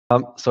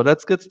So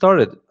let's get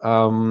started.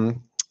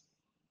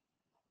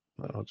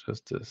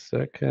 Just a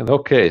second.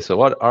 Okay, so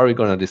what are we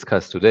going to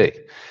discuss today?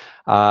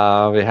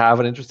 We have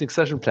an interesting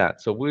session planned.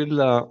 So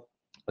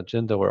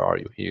agenda, where are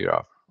you? Here you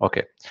are.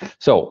 Okay,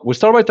 so we'll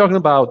start by talking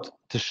about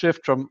the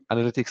shift from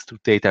analytics to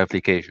data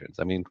applications.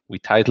 I mean, we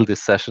titled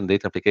this session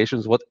Data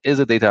Applications. What is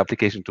a data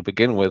application to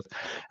begin with?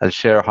 I'll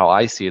share how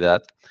I see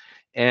that.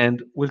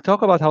 And we'll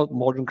talk about how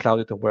modern cloud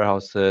data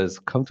warehouses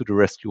come to the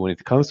rescue when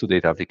it comes to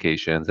data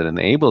applications and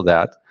enable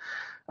that.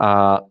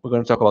 We're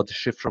going to talk about the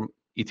shift from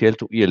ETL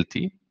to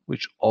ELT,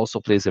 which also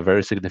plays a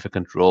very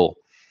significant role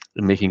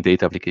in making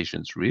data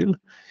applications real,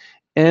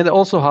 and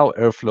also how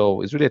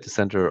Airflow is really at the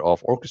center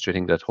of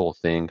orchestrating that whole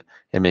thing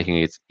and making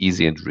it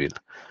easy and real.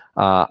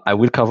 I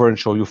will cover and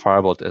show you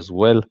Firebolt as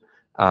well,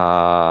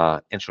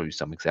 and show you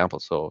some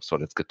examples. So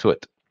let's get to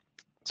it.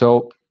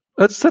 So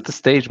let's set the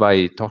stage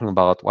by talking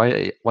about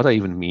what I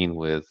even mean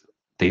with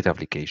data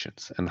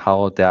applications and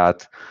how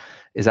that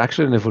is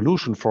actually an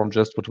evolution from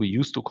just what we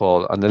used to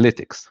call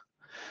analytics.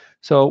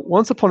 So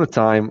once upon a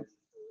time,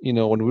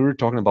 when we were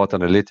talking about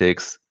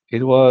analytics,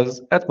 it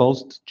was at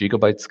most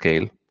gigabyte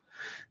scale.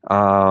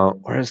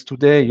 Whereas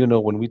today,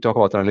 when we talk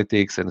about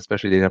analytics and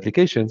especially data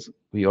applications,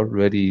 we are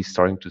already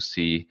starting to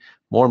see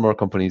more and more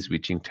companies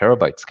reaching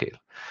terabyte scale.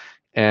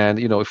 And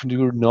if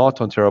you're not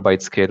on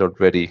terabyte scale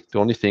already, the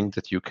only thing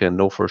that you can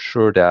know for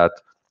sure that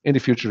in the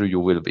future you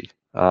will be.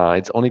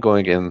 It's only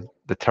going in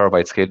the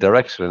terabyte scale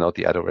direction and not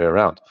the other way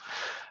around.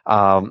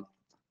 Um,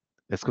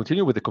 let's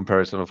continue with the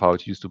comparison of how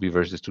it used to be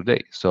versus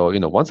today. So,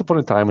 once upon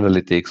a time,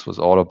 analytics was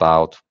all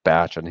about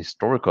batch and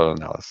historical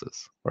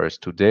analysis, whereas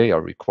today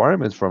our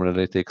requirements from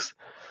analytics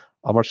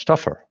are much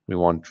tougher. We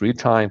want real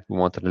time. We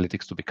want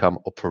analytics to become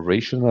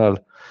operational.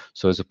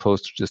 So as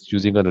opposed to just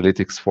using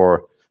analytics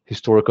for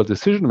historical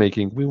decision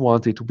making, we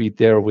want it to be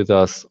there with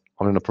us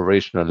on an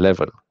operational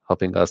level,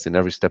 helping us in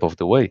every step of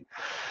the way.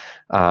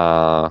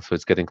 So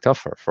it's getting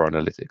tougher for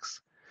analytics.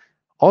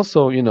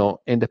 Also,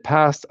 in the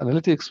past,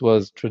 analytics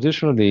was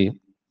traditionally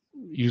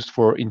used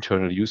for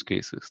internal use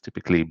cases,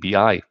 typically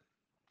BI.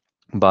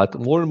 But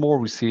more and more,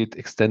 we see it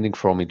extending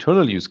from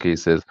internal use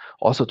cases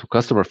also to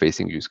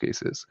customer-facing use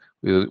cases,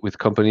 with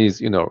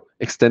companies,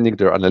 extending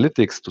their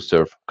analytics to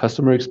serve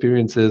customer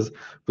experiences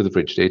with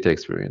rich data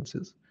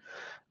experiences.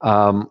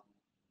 Also,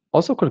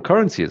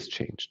 concurrency has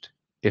changed.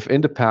 If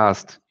in the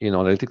past,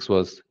 analytics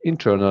was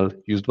internal,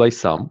 used by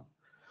some,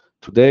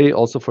 today,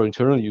 also for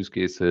internal use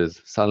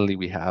cases, suddenly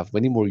we have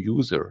many more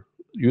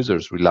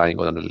users relying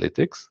on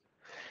analytics.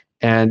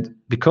 And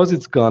because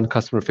it's gone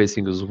customer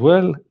facing as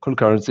well,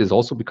 concurrency has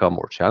also become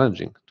more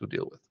challenging to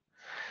deal with.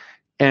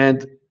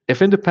 And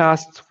if in the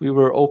past we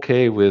were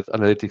okay with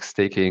analytics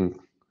taking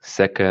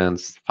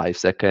seconds, 5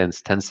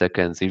 seconds, 10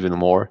 seconds, even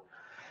more,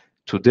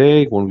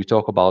 today when we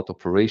talk about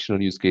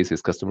operational use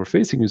cases, customer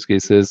facing use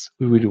cases,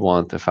 we really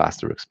want a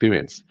faster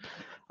experience.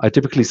 I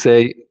typically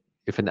say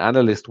if an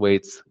analyst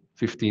waits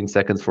 15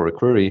 seconds for a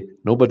query,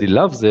 nobody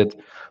loves it,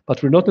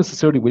 but we're not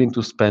necessarily willing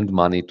to spend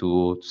money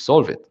to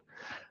solve it.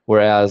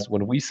 Whereas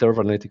when we serve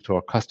analytics to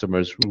our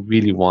customers, we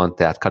really want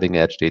that cutting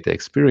edge data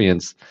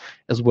experience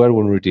as well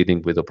when we're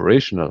dealing with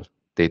operational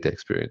data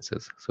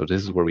experiences. So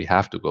this is where we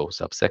have to go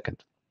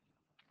sub-second.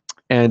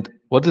 And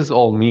what does it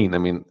all mean? I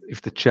mean,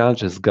 if the challenge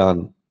has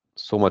gone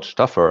so much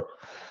tougher,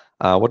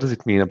 what does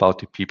it mean about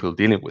the people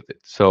dealing with it?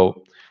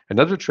 So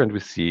another trend we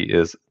see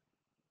is,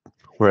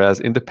 whereas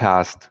in the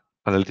past,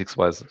 analytics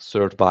was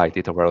served by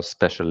data warehouse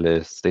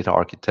specialists, data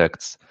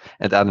architects,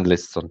 and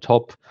analysts on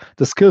top,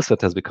 the skill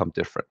set has become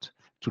different.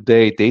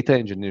 Today, data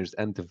engineers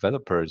and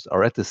developers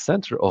are at the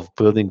center of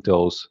building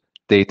those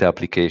data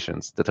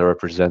applications that are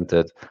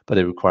represented by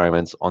the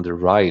requirements on the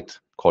right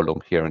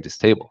column here in this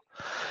table.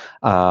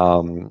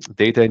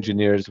 Data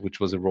engineers,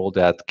 which was a role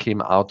that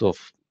came out of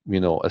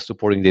a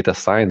supporting data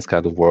science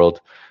kind of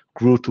world,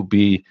 grew to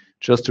be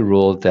just a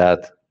role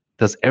that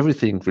does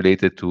everything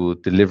related to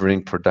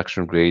delivering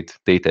production-grade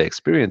data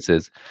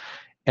experiences.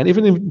 And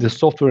even in the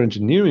software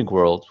engineering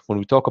world, when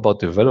we talk about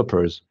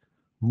developers,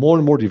 more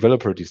and more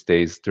developers these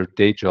days, their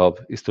day job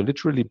is to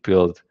literally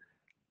build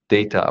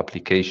data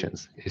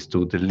applications, is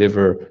to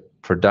deliver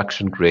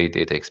production-grade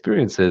data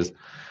experiences,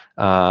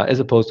 as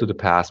opposed to the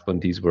past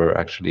when these were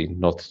actually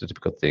not the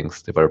typical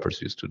things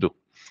developers used to do.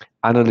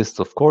 Analysts,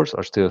 of course,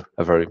 are still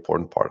a very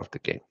important part of the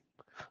game.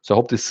 So I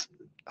hope this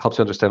helps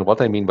you understand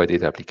what I mean by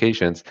data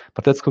applications,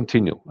 but let's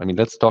continue. I mean,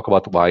 let's talk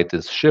about why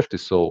this shift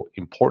is so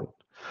important.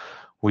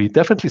 We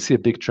definitely see a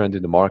big trend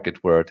in the market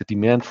where the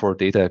demand for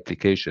data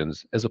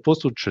applications, as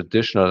opposed to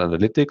traditional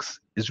analytics,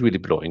 is really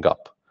blowing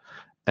up.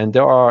 And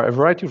there are a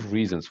variety of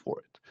reasons for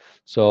it.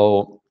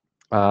 So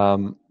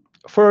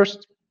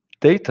first,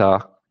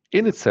 data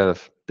in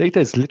itself, data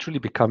is literally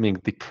becoming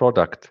the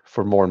product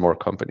for more and more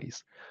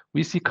companies.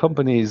 We see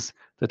companies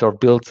that are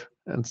built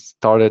and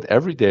started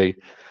every day,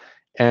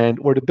 and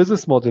where the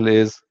business model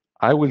is,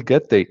 I will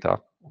get data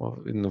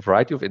in a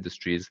variety of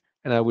industries,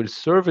 and I will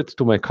serve it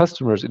to my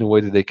customers in a way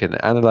that they can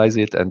analyze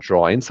it and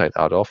draw insight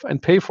out of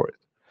and pay for it.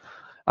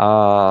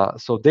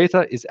 So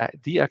data is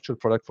the actual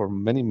product for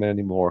many,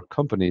 many more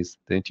companies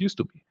than it used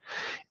to be.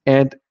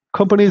 And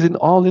companies in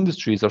all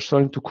industries are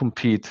starting to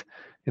compete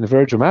in a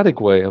very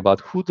dramatic way about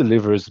who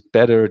delivers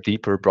better,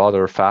 deeper,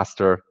 broader,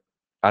 faster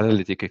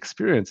analytic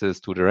experiences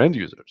to their end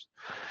users.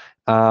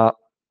 Uh,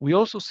 we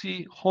also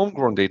see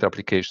homegrown data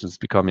applications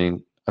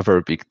becoming a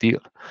very big deal.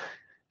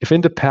 If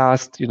in the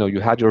past, you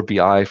had your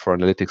BI for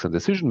analytics and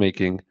decision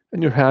making,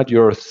 and you had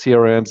your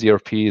CRMs,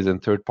 ERPs,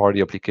 and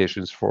third-party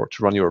applications to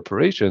run your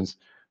operations,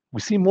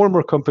 we see more and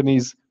more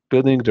companies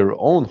building their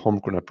own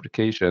homegrown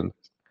application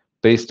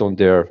based on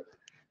their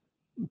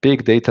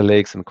big data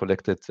lakes and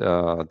collected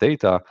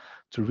data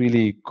to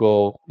really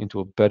go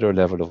into a better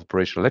level of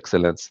operational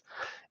excellence,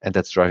 and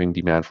that's driving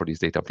demand for these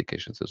data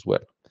applications as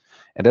well.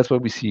 And that's why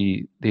we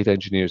see data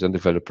engineers and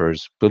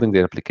developers building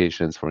their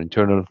applications for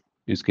internal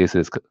use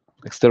cases,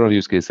 external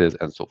use cases,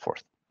 and so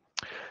forth.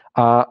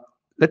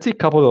 Let's see a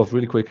couple of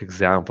really quick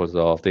examples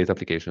of data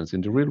applications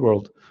in the real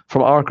world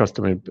from our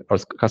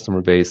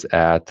customer base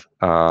at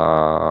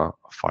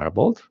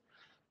Firebolt.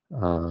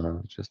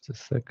 Just a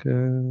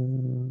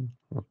second.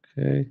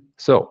 Okay,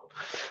 so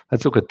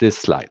let's look at this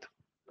slide.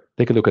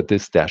 Take a look at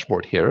this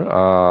dashboard here.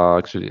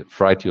 Actually, a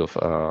variety of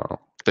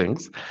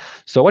things.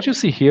 So what you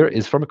see here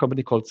is from a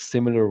company called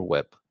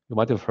SimilarWeb. You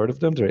might have heard of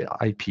them. They're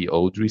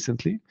IPO'd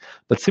recently.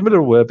 But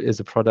SimilarWeb is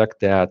a product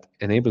that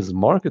enables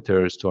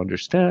marketers to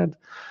understand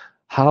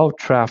how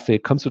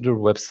traffic comes to their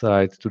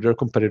website, to their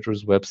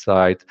competitor's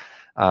website,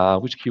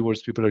 which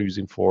keywords people are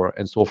using for,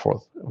 and so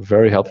forth.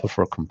 Very helpful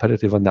for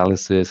competitive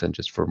analysis and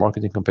just for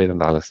marketing campaign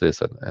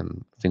analysis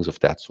and things of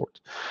that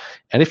sort.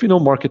 And if you know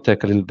market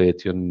tech a little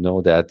bit, you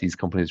know that these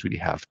companies really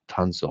have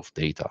tons of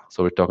data.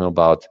 So we're talking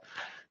about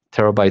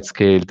terabyte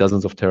scale,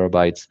 dozens of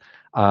terabytes.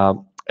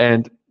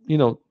 And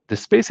the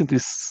space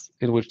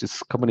in which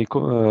this company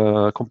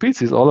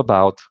competes is all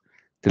about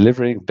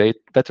delivering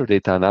better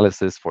data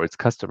analysis for its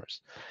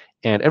customers.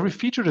 And every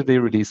feature that they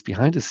release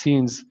behind the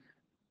scenes,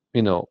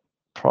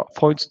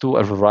 points to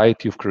a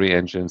variety of query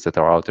engines that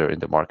are out there in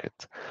the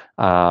market.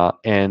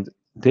 And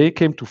they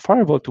came to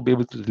Firebolt to be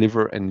able to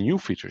deliver a new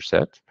feature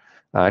set,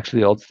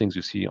 actually all the things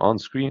you see on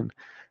screen.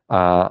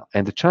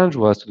 And the challenge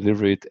was to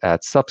deliver it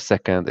at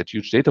sub-second at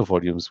huge data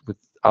volumes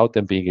without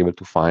them being able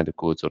to find a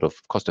good sort of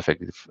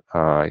cost-effective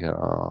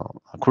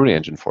query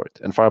engine for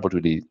it. And Firebolt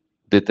really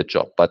did the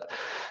job. But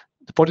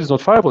the point is not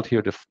Firebolt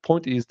here. The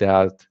point is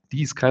that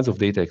these kinds of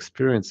data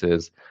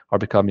experiences are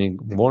becoming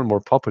more and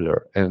more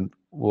popular. And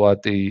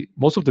what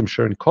most of them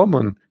share in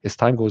common as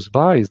time goes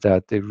by is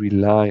that they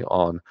rely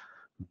on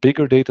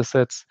bigger data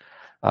sets,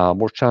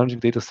 more challenging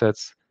data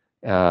sets,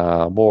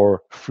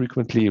 more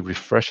frequently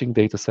refreshing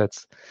data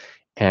sets.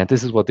 And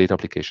this is what data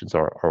applications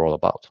are all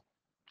about.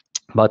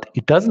 But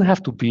it doesn't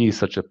have to be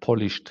such a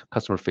polished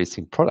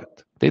customer-facing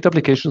product. Data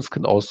applications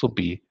can also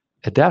be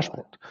a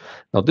dashboard.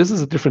 Now, this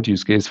is a different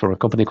use case for a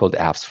company called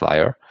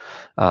AppsFlyer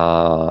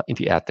in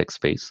the ad tech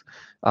space.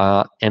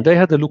 And they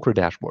had a Looker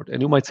dashboard.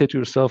 And you might say to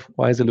yourself,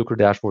 why is a Looker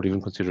dashboard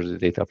even considered a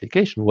data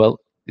application? Well,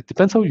 it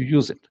depends how you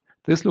use it.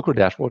 This Looker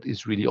dashboard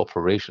is really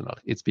operational.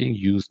 It's being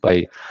used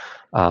by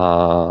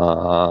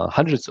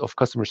hundreds of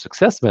customer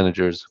success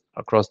managers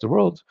across the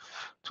world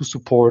to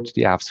support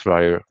the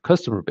AppsFlyer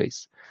customer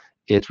base.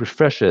 It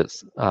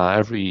refreshes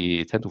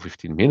every 10 to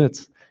 15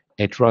 minutes.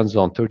 It runs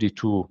on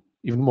 32,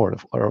 even more,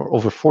 or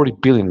over 40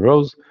 billion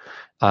rows.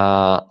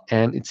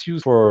 And it's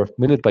used for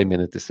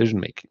minute-by-minute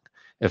decision-making.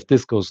 If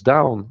this goes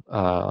down,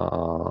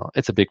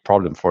 it's a big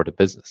problem for the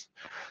business.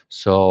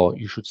 So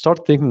you should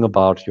start thinking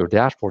about your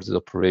dashboards as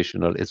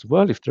operational as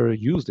well if they're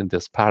used in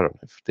this pattern,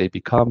 if they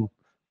become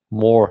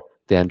more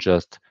than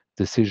just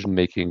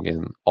decision-making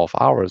in off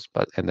hours,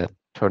 and then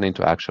turn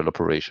into actual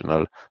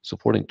operational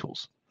supporting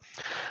tools.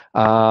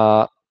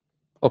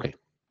 Okay,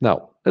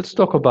 now let's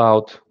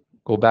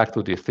go back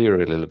to the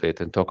theory a little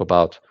bit and talk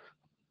about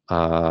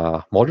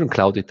modern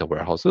cloud data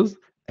warehouses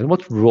and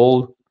what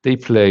role they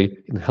play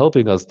in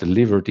helping us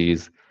deliver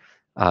these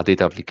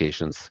data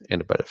applications in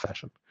a better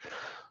fashion.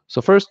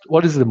 So first,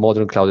 what is the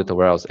modern cloud data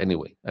warehouse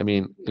anyway? I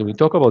mean, when we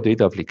talk about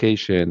data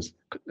applications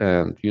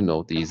and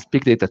these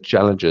big data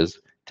challenges,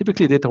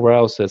 typically data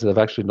warehouses have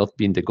actually not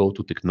been the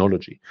go-to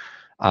technology.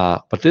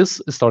 But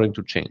this is starting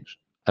to change.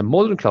 A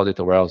modern cloud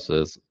data warehouse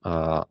is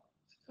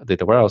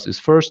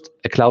first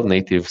a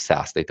cloud-native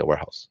SaaS data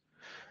warehouse.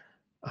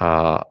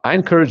 I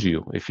encourage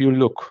you, if you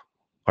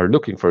are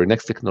looking for your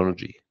next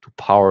technology to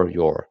power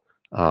your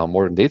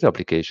modern data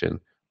application,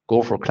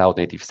 go for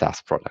cloud-native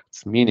SaaS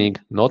products, meaning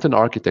not an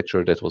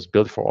architecture that was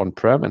built for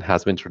on-prem and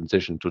has been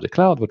transitioned to the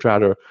cloud, but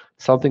rather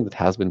something that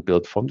has been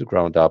built from the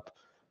ground up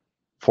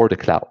for the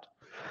cloud.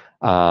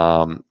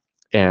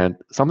 And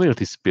something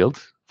that is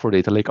built for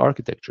data lake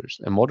architectures.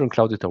 A modern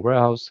cloud data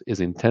warehouse is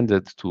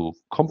intended to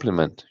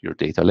complement your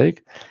data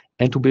lake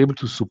and to be able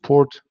to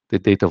support the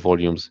data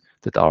volumes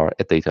that are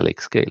at data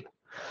lake scale.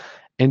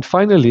 And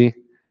finally,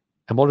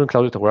 a modern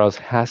cloud data warehouse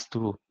has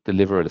to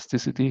deliver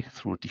elasticity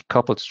through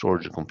decoupled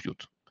storage and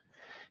compute.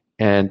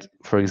 And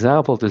for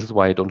example, this is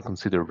why I don't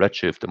consider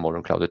Redshift a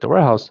modern cloud data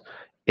warehouse.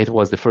 It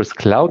was the first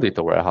cloud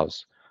data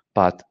warehouse.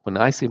 But when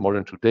I say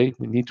modern today,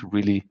 we need to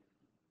really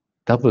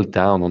double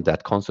down on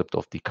that concept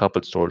of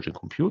decoupled storage and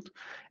compute.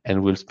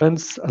 And we'll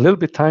spend a little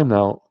bit time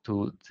now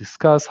to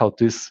discuss how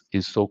this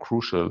is so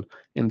crucial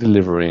in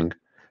delivering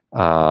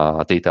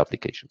data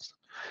applications.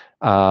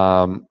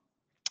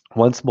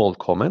 One small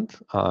comment,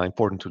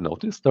 important to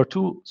notice, there are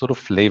two sort of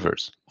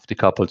flavors of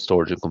decoupled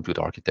storage and compute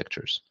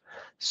architectures: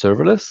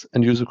 serverless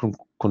and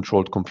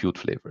user-controlled compute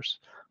flavors.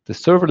 The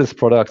serverless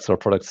products are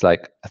products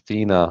like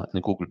Athena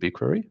and Google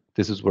BigQuery.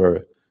 This is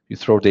where you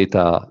throw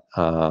data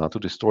to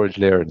the storage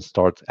layer and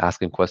start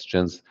asking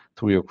questions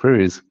through your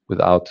queries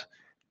without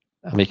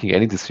making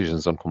any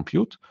decisions on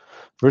compute,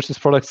 versus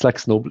products like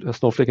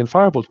Snowflake and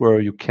Firebolt, where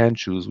you can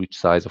choose which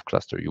size of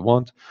cluster you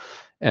want.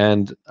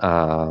 And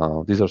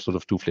these are sort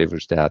of two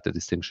flavors that the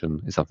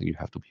distinction is something you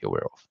have to be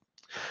aware of.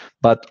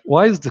 But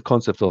why is the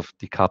concept of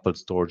decoupled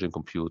storage and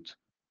compute,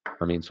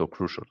 so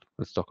crucial?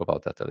 Let's talk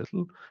about that a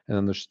little and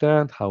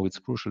understand how it's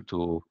crucial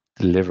to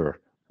deliver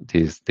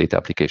these data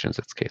applications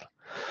at scale.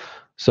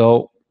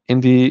 So in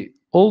the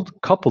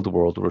old coupled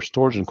world where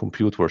storage and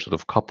compute were sort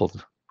of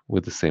coupled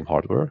with the same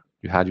hardware,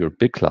 you had your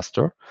big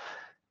cluster.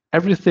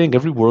 Every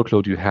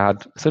workload you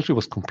had essentially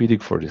was competing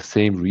for the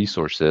same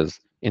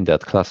resources in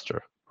that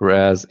cluster.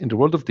 Whereas in the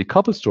world of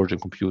decoupled storage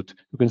and compute,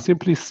 you can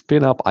simply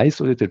spin up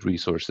isolated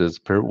resources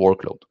per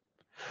workload.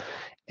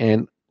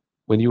 And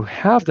when you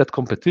have that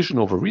competition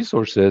over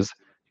resources,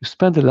 you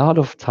spend a lot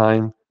of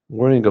time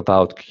worrying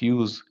about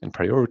queues and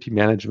priority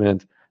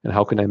management and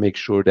how can I make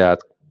sure that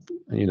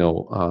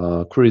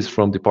queries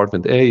from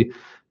department A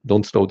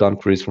don't slow down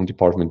queries from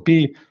department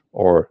B,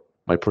 or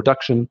my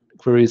production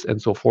queries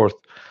and so forth.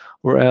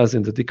 Whereas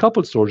in the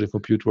decoupled storage and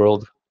compute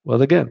world,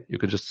 well, again, you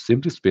can just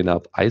simply spin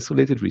up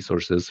isolated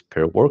resources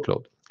per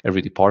workload.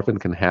 Every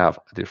department can have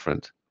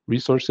different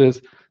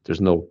resources.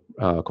 There's no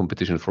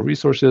competition for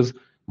resources,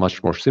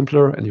 much more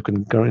simpler, and you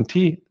can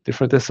guarantee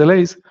different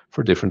SLAs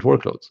for different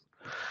workloads.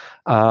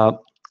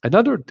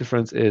 Another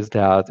difference is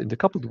that in the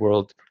coupled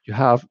world,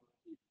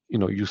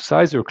 you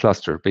size your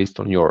cluster based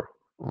on your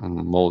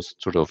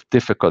most sort of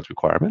difficult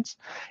requirements,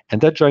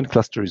 and that giant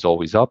cluster is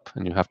always up,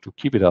 and you have to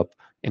keep it up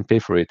and pay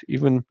for it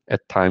even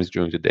at times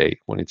during the day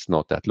when it's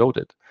not that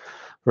loaded.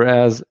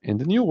 Whereas in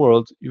the new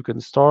world, you can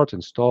start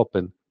and stop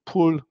and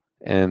pull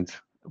and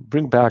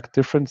bring back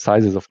different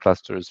sizes of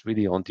clusters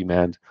really on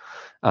demand,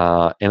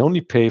 and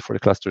only pay for the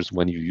clusters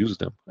when you use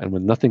them. And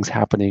when nothing's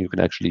happening, you can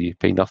actually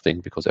pay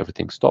nothing because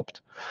everything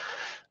stopped.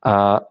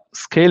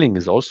 Scaling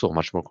is also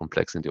much more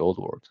complex in the old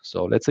world.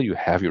 So let's say you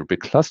have your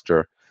big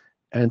cluster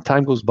and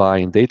time goes by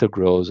and data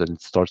grows and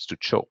it starts to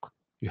choke.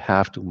 You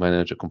have to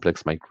manage a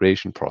complex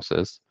migration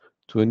process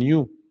to a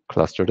new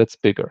cluster that's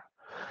bigger.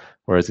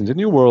 Whereas in the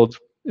new world,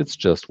 it's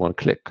just one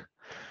click.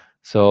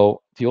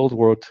 So the old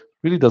world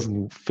really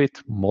doesn't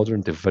fit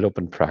modern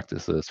development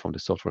practices from the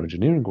software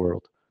engineering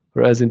world.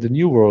 Whereas in the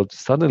new world,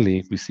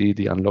 suddenly we see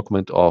the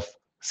unlockment of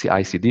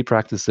CI/CD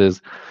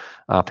practices,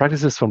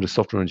 practices from the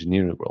software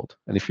engineering world.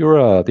 And if you're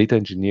a data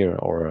engineer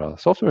or a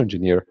software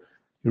engineer,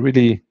 you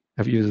really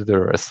have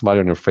either a smile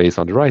on your face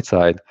on the right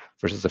side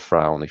versus a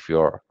frown if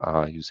you're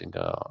using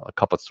a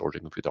coupled storage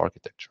and compute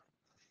architecture.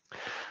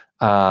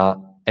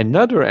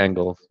 Another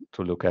angle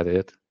to look at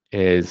it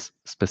is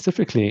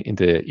specifically in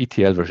the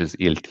ETL versus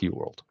ELT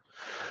world,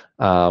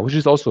 which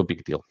is also a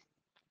big deal.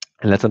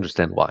 And let's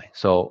understand why.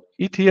 So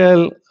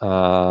ETL,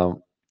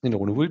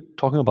 when we're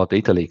talking about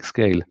data lake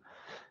scale,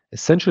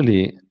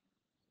 essentially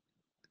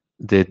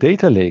the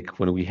data lake,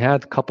 when we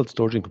had coupled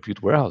storage and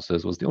compute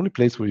warehouses, was the only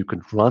place where you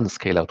could run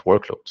scale-out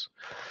workloads.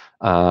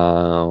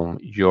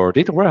 Your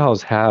data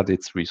warehouse had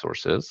its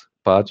resources,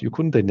 but you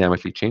couldn't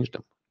dynamically change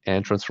them.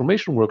 And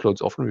transformation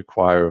workloads often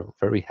require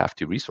very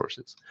hefty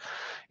resources.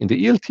 In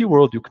the ELT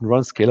world, you can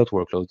run scale-out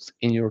workloads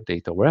in your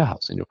data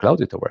warehouse, in your cloud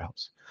data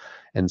warehouse.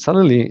 And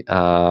suddenly,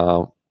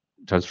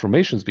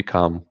 transformations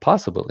become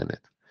possible in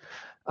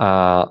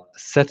it.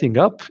 Setting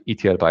up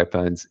ETL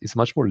pipelines is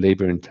much more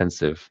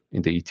labor-intensive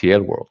in the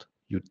ETL world.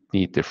 You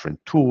need different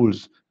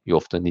tools. You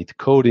often need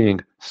coding.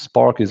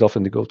 Spark is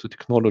often the go-to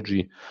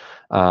technology.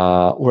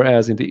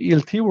 Whereas in the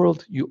ELT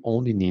world, you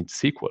only need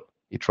SQL.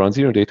 It runs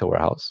in your data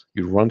warehouse.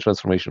 You run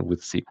transformation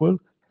with SQL,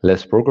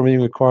 less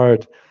programming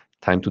required,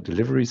 time to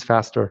delivery is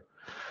faster.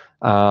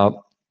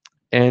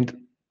 And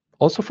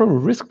also from a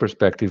risk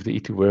perspective, the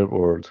ETL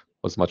world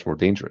was much more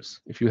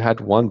dangerous. If you had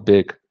one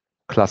big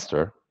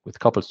cluster with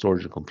coupled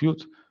storage and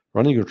compute,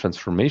 running your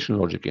transformation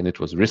logic in it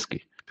was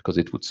risky because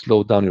it would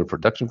slow down your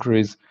production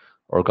queries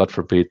or, God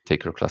forbid,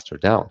 take your cluster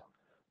down.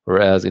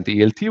 Whereas in the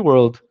ELT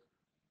world,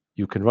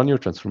 you can run your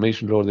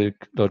transformation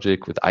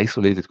logic with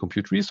isolated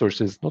compute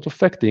resources, not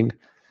affecting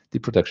the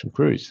production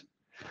queries.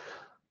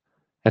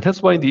 And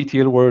that's why in the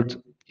ETL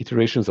world,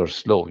 iterations are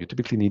slow. You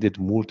typically needed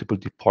multiple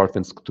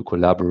departments to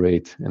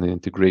collaborate, and an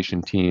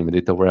integration team, a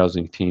data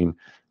warehousing team,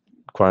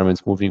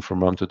 requirements moving from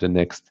one to the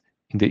next.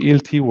 In the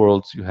ELT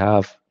worlds, you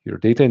have your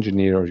data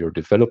engineer or your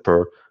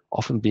developer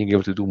often being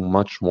able to do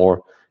much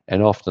more,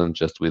 and often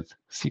just with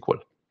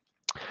SQL.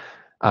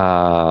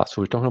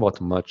 So we're talking about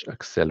much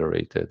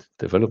accelerated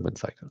development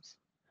cycles.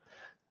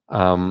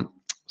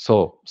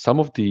 So some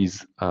of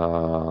these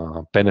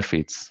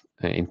benefits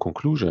in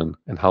conclusion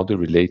and how they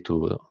relate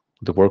to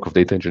the work of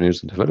data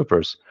engineers and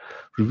developers,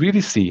 we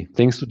really see,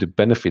 thanks to the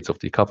benefits of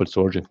decoupled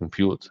storage and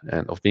compute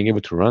and of being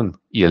able to run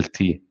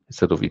ELT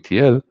instead of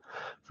ETL,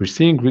 we're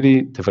seeing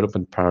really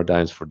development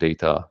paradigms for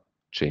data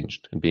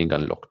changed and being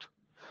unlocked.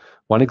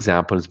 One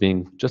example is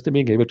being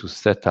able to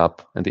set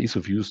up and the ease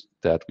of use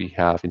that we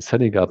have in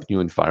setting up new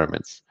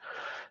environments.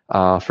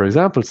 For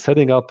example,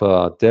 setting up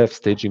a dev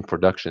staging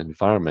production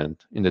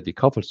environment in the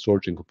decoupled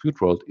storage and compute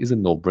world is a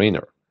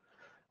no-brainer.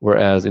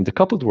 Whereas in the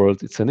coupled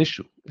world, it's an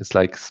issue. It's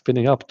like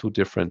spinning up two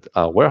different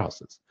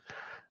warehouses.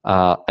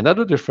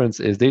 Another difference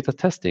is data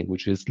testing,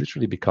 which is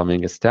literally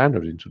becoming a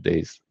standard in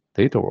today's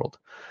data world.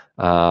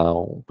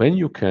 When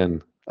you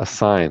can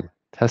assign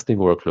testing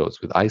workloads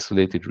with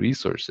isolated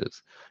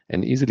resources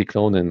and easily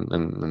clone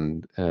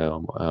and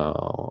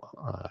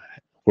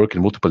work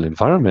in multiple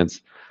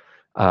environments,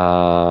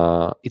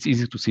 it's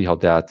easy to see how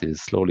that is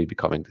slowly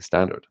becoming the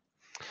standard.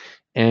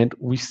 And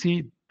we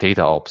see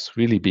data ops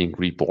really being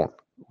reborn.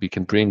 We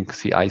can bring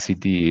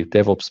CI/CD,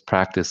 DevOps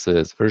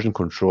practices, version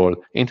control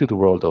into the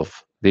world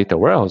of data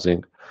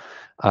warehousing.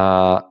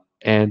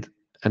 And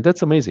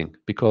that's amazing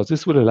because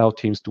this will allow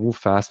teams to move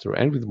faster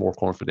and with more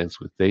confidence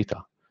with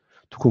data.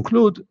 To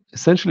conclude,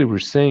 essentially, we're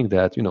saying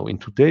that in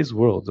today's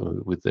world,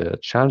 with the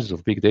challenges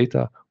of big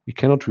data, we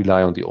cannot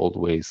rely on the old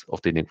ways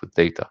of dealing with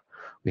data.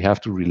 We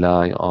have to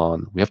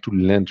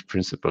lend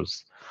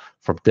principles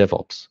from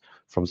DevOps,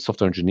 from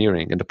software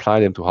engineering, and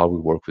apply them to how we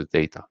work with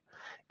data.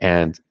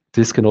 And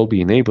this can all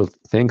be enabled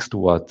thanks to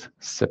what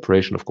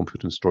separation of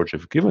compute and storage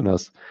have given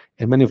us,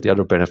 and many of the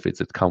other benefits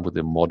that come with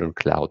the modern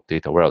cloud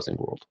data warehousing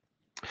world.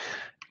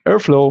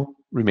 Airflow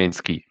remains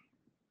key.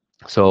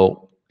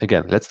 So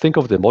again, let's think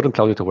of the modern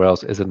cloud data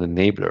warehouse as an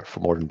enabler for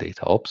modern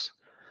data ops.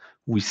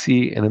 We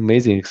see an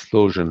amazing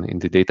explosion in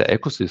the data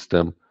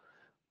ecosystem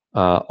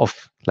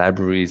of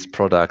libraries,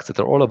 products that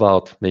are all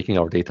about making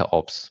our data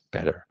ops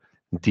better.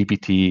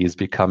 dbt is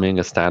becoming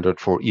a standard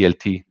for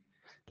ELT.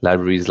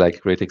 Libraries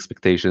like Great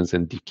Expectations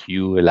and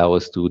DQ allow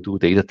us to do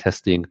data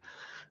testing.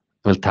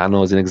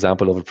 Meltano is an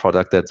example of a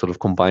product that sort of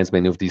combines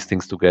many of these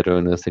things together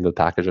in a single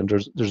package, and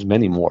there's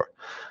many more.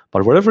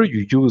 But wherever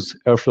you use,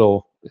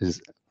 Airflow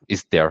is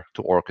there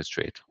to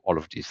orchestrate all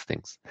of these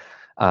things.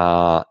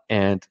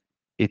 And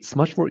it's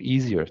much more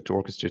easier to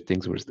orchestrate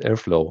things with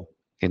Airflow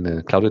in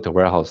a cloud data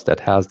warehouse that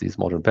has these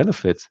modern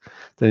benefits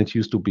than it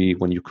used to be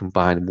when you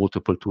combine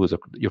multiple tools.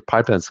 Your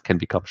pipelines can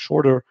become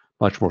shorter,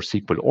 much more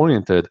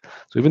SQL-oriented,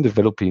 so even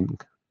developing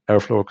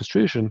Airflow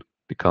orchestration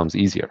becomes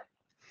easier.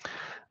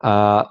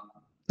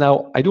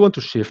 Now, I do want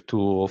to shift to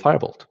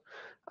Firebolt.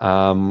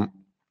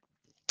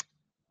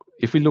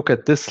 If we look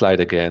at this slide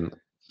again,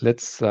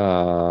 let's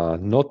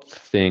not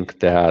think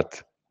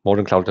that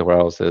modern cloud data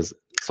warehouses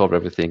solve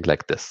everything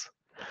like this.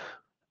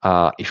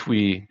 If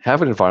we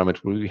have an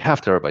environment where we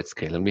have terabyte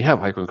scale and we have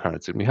high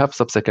concurrency and we have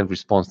sub-second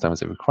response time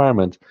as a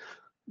requirement,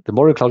 the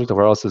modern cloud data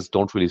warehouses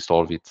don't really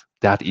solve it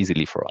that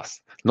easily for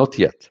us, not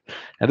yet.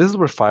 And this is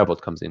where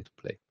Firebolt comes into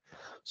play.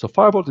 So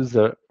Firebolt is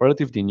a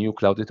relatively new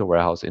cloud data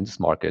warehouse in this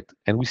market,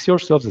 and we see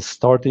ourselves as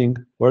starting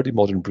where the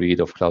modern breed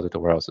of cloud data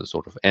warehouses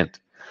sort of end.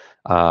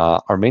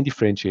 Our main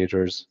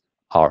differentiators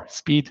are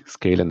speed,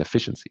 scale, and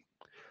efficiency.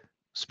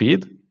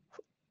 Speed,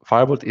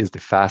 Firebolt is the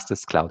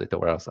fastest cloud data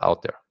warehouse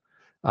out there.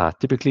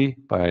 Typically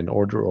by an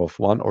order of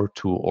 1 or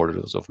 2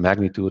 orders of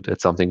magnitude.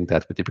 That's something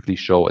that we typically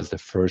show as the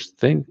first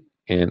thing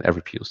in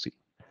every POC.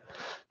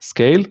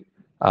 Scale,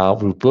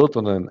 we're built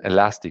on an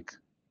elastic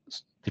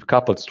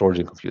decoupled storage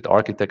and compute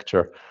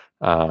architecture.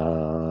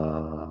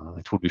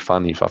 It would be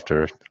funny if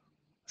after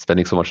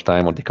spending so much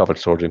time on decoupled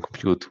storage and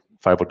compute,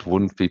 Firebolt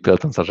wouldn't be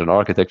built on such an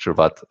architecture,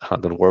 but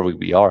don't worry,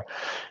 we are.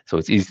 So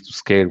it's easy to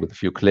scale with a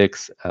few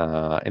clicks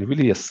and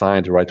really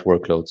assign the right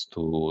workloads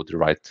to the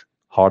right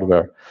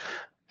hardware.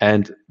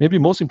 And maybe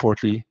most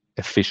importantly,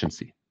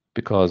 efficiency,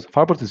 because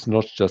Firebolt is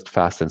not just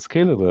fast and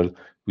scalable.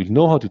 We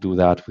know how to do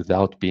that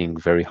without being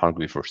very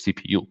hungry for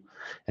CPU.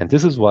 And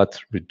this is what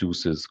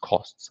reduces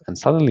costs and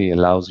suddenly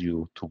allows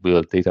you to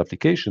build data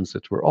applications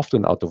that were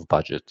often out of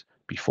budget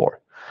before.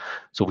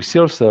 So we see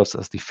ourselves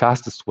as the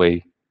fastest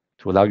way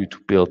to allow you to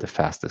build the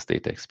fastest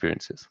data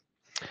experiences.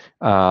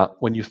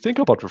 When you think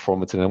about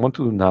performance, and I want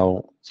to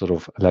now sort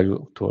of allow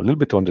you to a little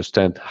bit to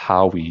understand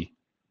how we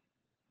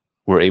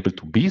were able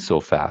to be so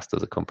fast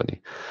as a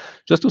company.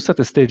 Just to set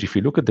the stage, if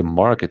you look at the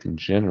market in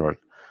general,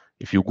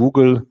 if you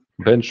Google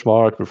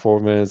benchmark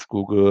performance,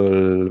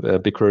 Google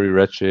BigQuery,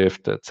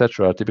 Redshift,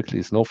 etc.,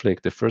 typically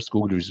Snowflake, the first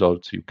Google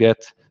results you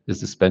get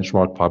is this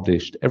benchmark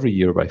published every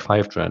year by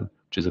Fivetran,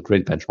 which is a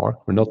great benchmark.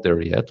 We're not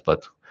there yet,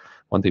 but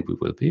one day we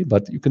will be.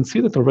 But you can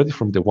see that already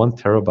from the 1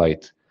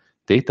 terabyte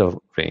data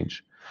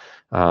range,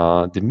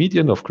 the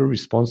median of query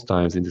response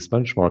times in this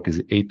benchmark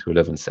is 8 to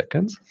 11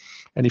 seconds.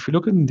 And if you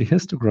look at the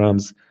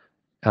histograms,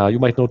 you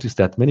might notice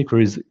that many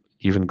queries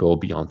even go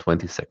beyond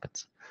 20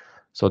 seconds.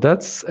 So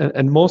that's,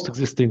 and most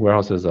existing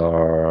warehouses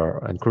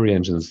and query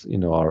engines,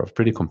 are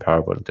pretty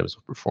comparable in terms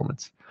of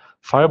performance.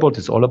 Firebolt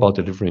is all about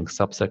delivering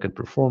sub-second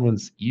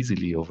performance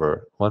easily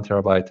over 1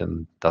 terabyte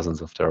and dozens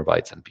of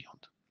terabytes and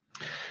beyond.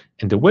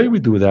 And the way we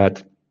do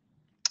that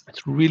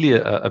It's really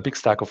a big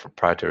stack of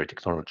proprietary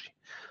technology.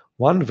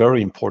 One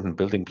very important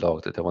building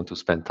block that I want to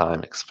spend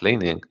time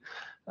explaining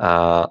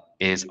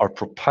is our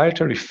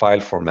proprietary file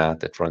format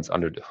that runs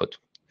under the hood.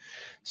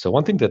 So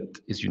one thing that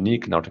is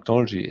unique in our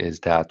technology is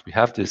that we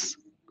have this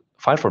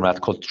file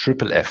format called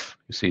triple F.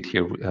 You see it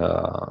here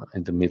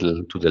in the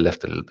middle to the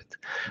left a little bit.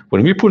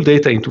 When we pull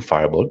data into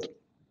Firebolt,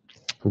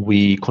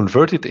 we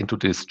convert it into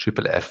this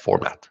triple F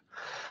format.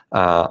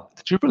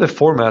 The triple F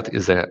format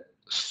is a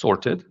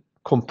sorted,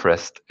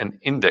 compressed, and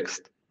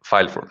indexed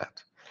file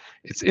format.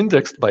 It's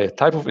indexed by a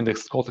type of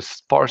index called a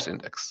sparse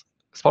index.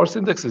 Sparse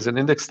index is an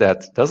index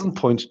that doesn't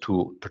point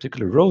to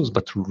particular rows,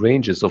 but to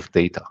ranges of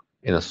data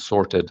in a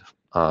sorted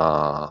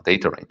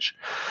data range.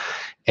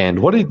 And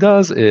what it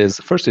does is,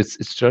 first,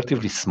 it's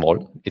relatively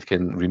small. It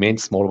can remain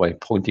small by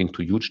pointing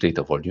to huge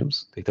data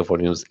volumes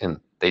in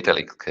data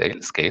lake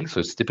scale, so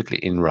it's typically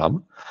in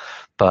RAM.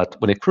 But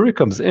when a query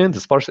comes in, the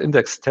sparse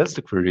index tells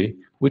the query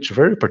which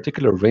very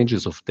particular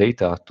ranges of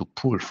data to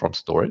pull from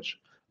storage,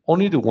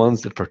 only the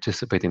ones that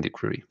participate in the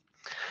query.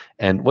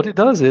 And what it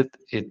does, it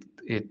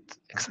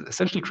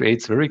essentially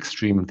creates very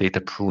extreme data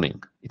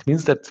pruning. It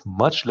means that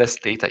much less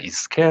data is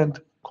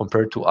scanned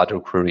compared to other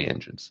query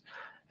engines.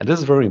 And this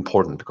is very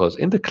important because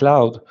in the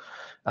cloud,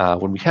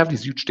 when we have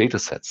these huge data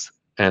sets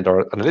and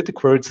our analytic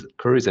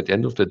queries at the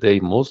end of the day,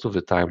 most of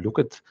the time look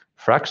at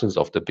fractions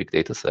of the big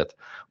data set,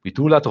 we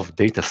do a lot of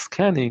data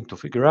scanning to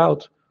figure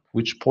out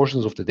which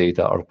portions of the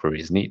data our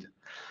queries need.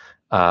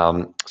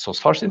 So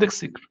sparse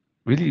indexing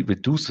really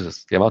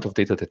reduces the amount of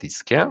data that is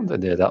scanned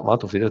and the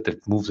amount of data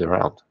that moves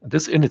around. And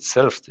this in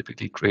itself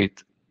typically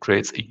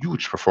creates a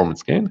huge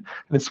performance gain,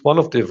 and it's one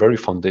of the very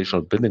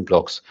foundational building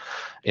blocks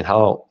in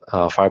how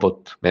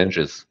Firebolt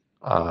manages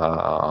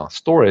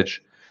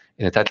storage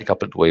in a tightly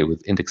coupled way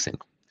with indexing.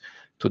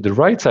 To the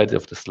right side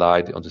of the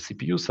slide, on the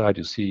CPU side,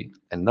 you see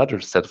another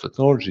set of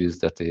technologies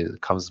that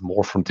comes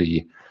more from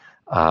the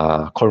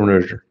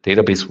columnar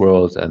database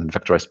world and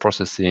vectorized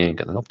processing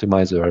and an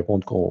optimizer. I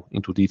won't go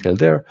into detail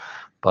there,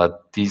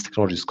 but these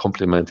technologies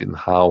complement in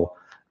how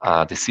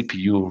the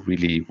CPU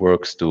really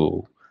works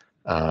to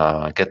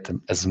get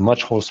as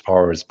much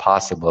horsepower as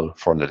possible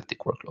for analytic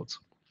workloads.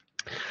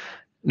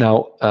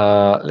 Now,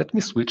 let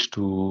me switch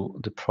to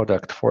the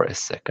product for a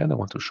second. I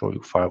want to show you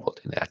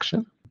Firebolt in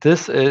action.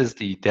 This is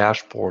the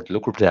dashboard,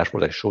 local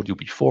dashboard I showed you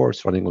before.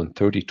 It's running on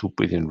 32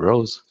 billion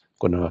rows.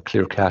 I'm going to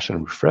clear cache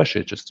and refresh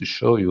it just to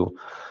show you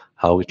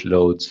how it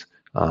loads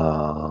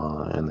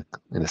in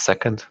a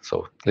second.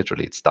 So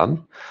literally, it's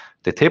done.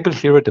 The table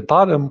here at the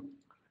bottom,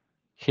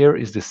 here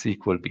is the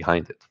SQL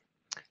behind it.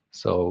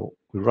 So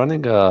we're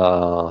running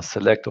a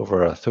select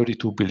over a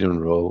 32 billion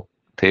row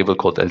table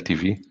called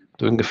LTV,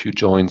 doing a few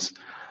joins,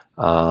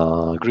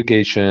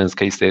 aggregations,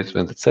 case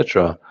statements,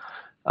 etc.,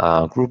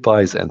 group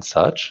bys and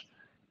such.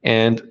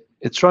 And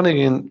it's running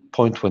in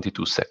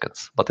 0.22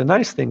 seconds. But the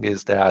nice thing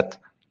is that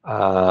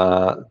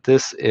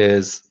this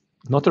is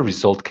not a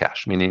result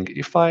cache, meaning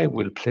if I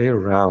will play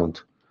around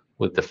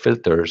with the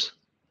filters,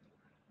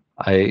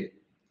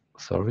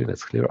 sorry,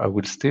 that's clear. I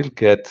will still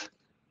get,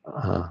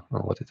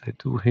 what did I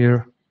do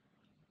here?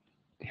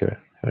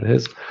 Here it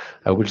is.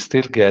 I will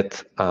still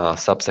get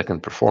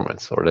sub-second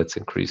performance, or let's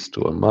increase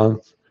to a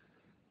month.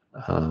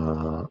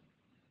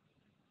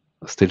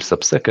 Still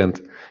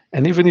sub-second.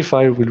 And even if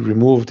I will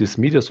remove this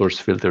media source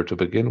filter to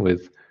begin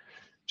with,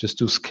 just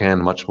to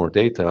scan much more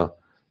data,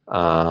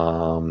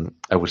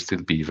 I will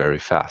still be very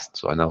fast.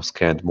 So I now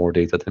scanned more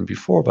data than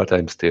before, but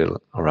I'm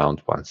still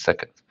around 1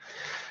 second.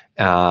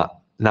 Now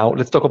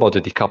let's talk about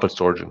the decoupled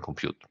storage and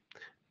compute.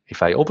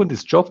 If I open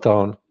this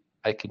dropdown,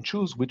 I can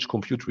choose which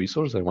compute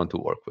resource I want to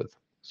work with.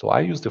 So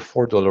I use the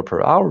 $4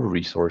 per hour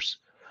resource,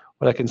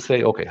 but I can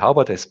say, okay, how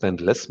about I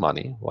spend less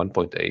money,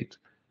 1.8,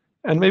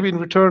 and maybe in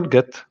return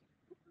get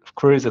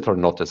queries that are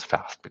not as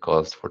fast,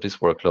 because for this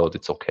workload,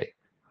 it's okay.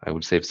 I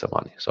will save some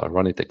money. So I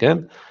run it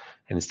again,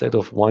 and instead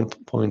of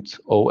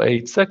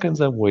 1.08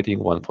 seconds, I'm waiting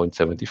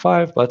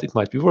 1.75, but it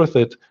might be worth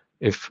it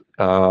if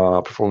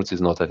performance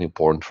is not that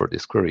important for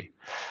this query.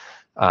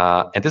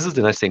 And this is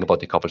the nice thing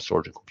about decoupled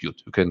storage and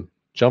compute. You can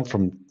jump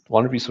from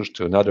one resource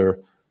to another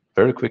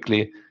very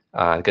quickly,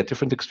 get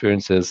different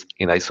experiences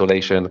in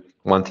isolation.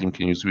 One team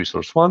can use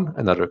resource 1,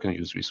 another can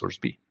use resource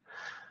B.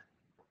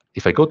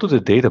 If I go to the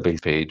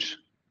database page,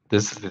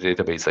 this is the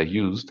database I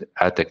used,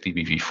 AdTech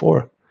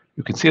v4.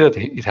 You can see that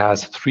it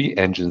has 3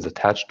 engines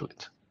attached to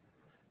it.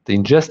 The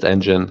ingest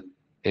engine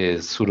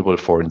is suitable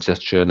for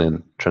ingestion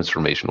and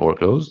transformation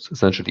workloads,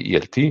 essentially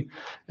ELT,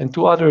 and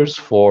 2 others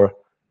for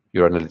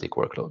your analytic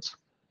workloads.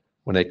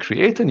 When I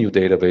create a new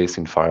database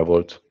in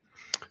Firebolt,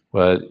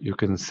 well, you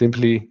can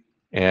simply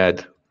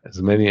add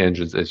as many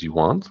engines as you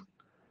want,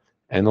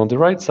 and on the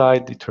right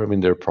side, determine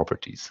their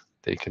properties.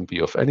 They can be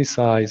of any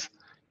size.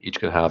 Each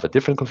can have a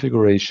different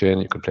configuration.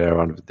 You can play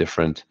around with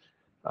different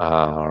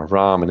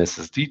RAM and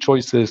SSD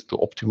choices to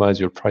optimize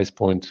your price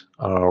point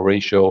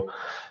ratio.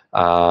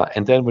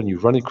 And then when you're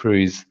running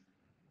queries,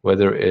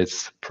 whether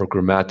it's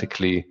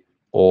programmatically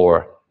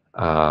or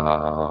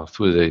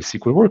through the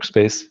SQL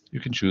workspace, you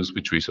can choose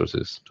which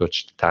resources to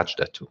attach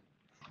that to.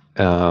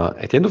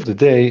 At the end of the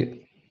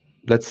day,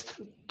 let's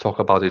talk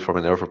about it from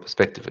an Airflow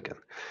perspective again.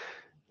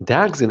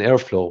 DAGs in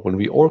Airflow, when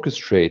we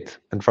orchestrate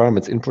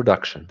environments in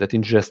production that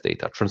ingest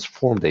data,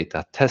 transform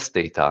data, test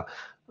data,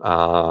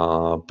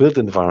 build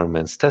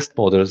environments, test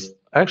models,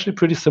 are actually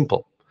pretty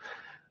simple.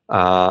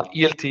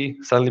 ELT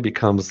suddenly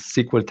becomes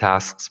SQL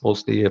tasks,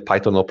 mostly a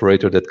Python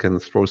operator that can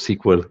throw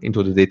SQL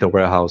into the data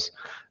warehouse.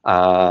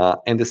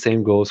 And the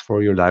same goes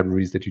for your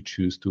libraries that you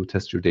choose to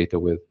test your data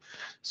with.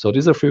 So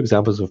these are a few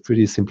examples of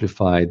pretty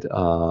simplified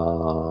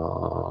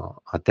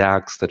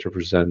DAGs that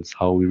represents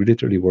how we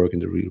literally work in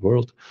the real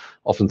world.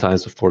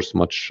 Oftentimes, of course,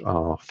 much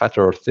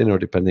fatter or thinner,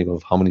 depending on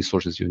how many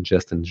sources you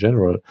ingest in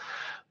general.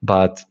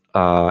 But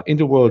in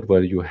the world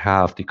where you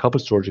have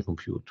decoupled storage and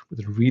compute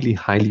with really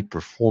highly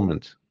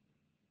performant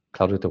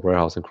cloud data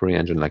warehouse and query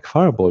engine like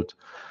Firebolt,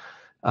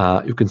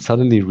 you can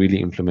suddenly really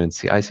implement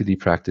CI/CD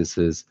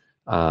practices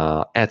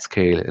at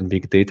scale and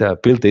build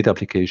data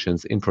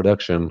applications in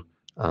production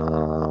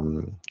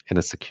in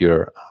a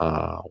secure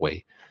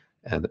way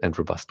and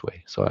robust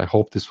way. So I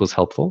hope this was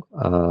helpful.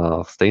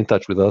 Stay in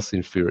touch with us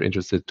if you're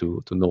interested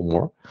to know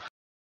more.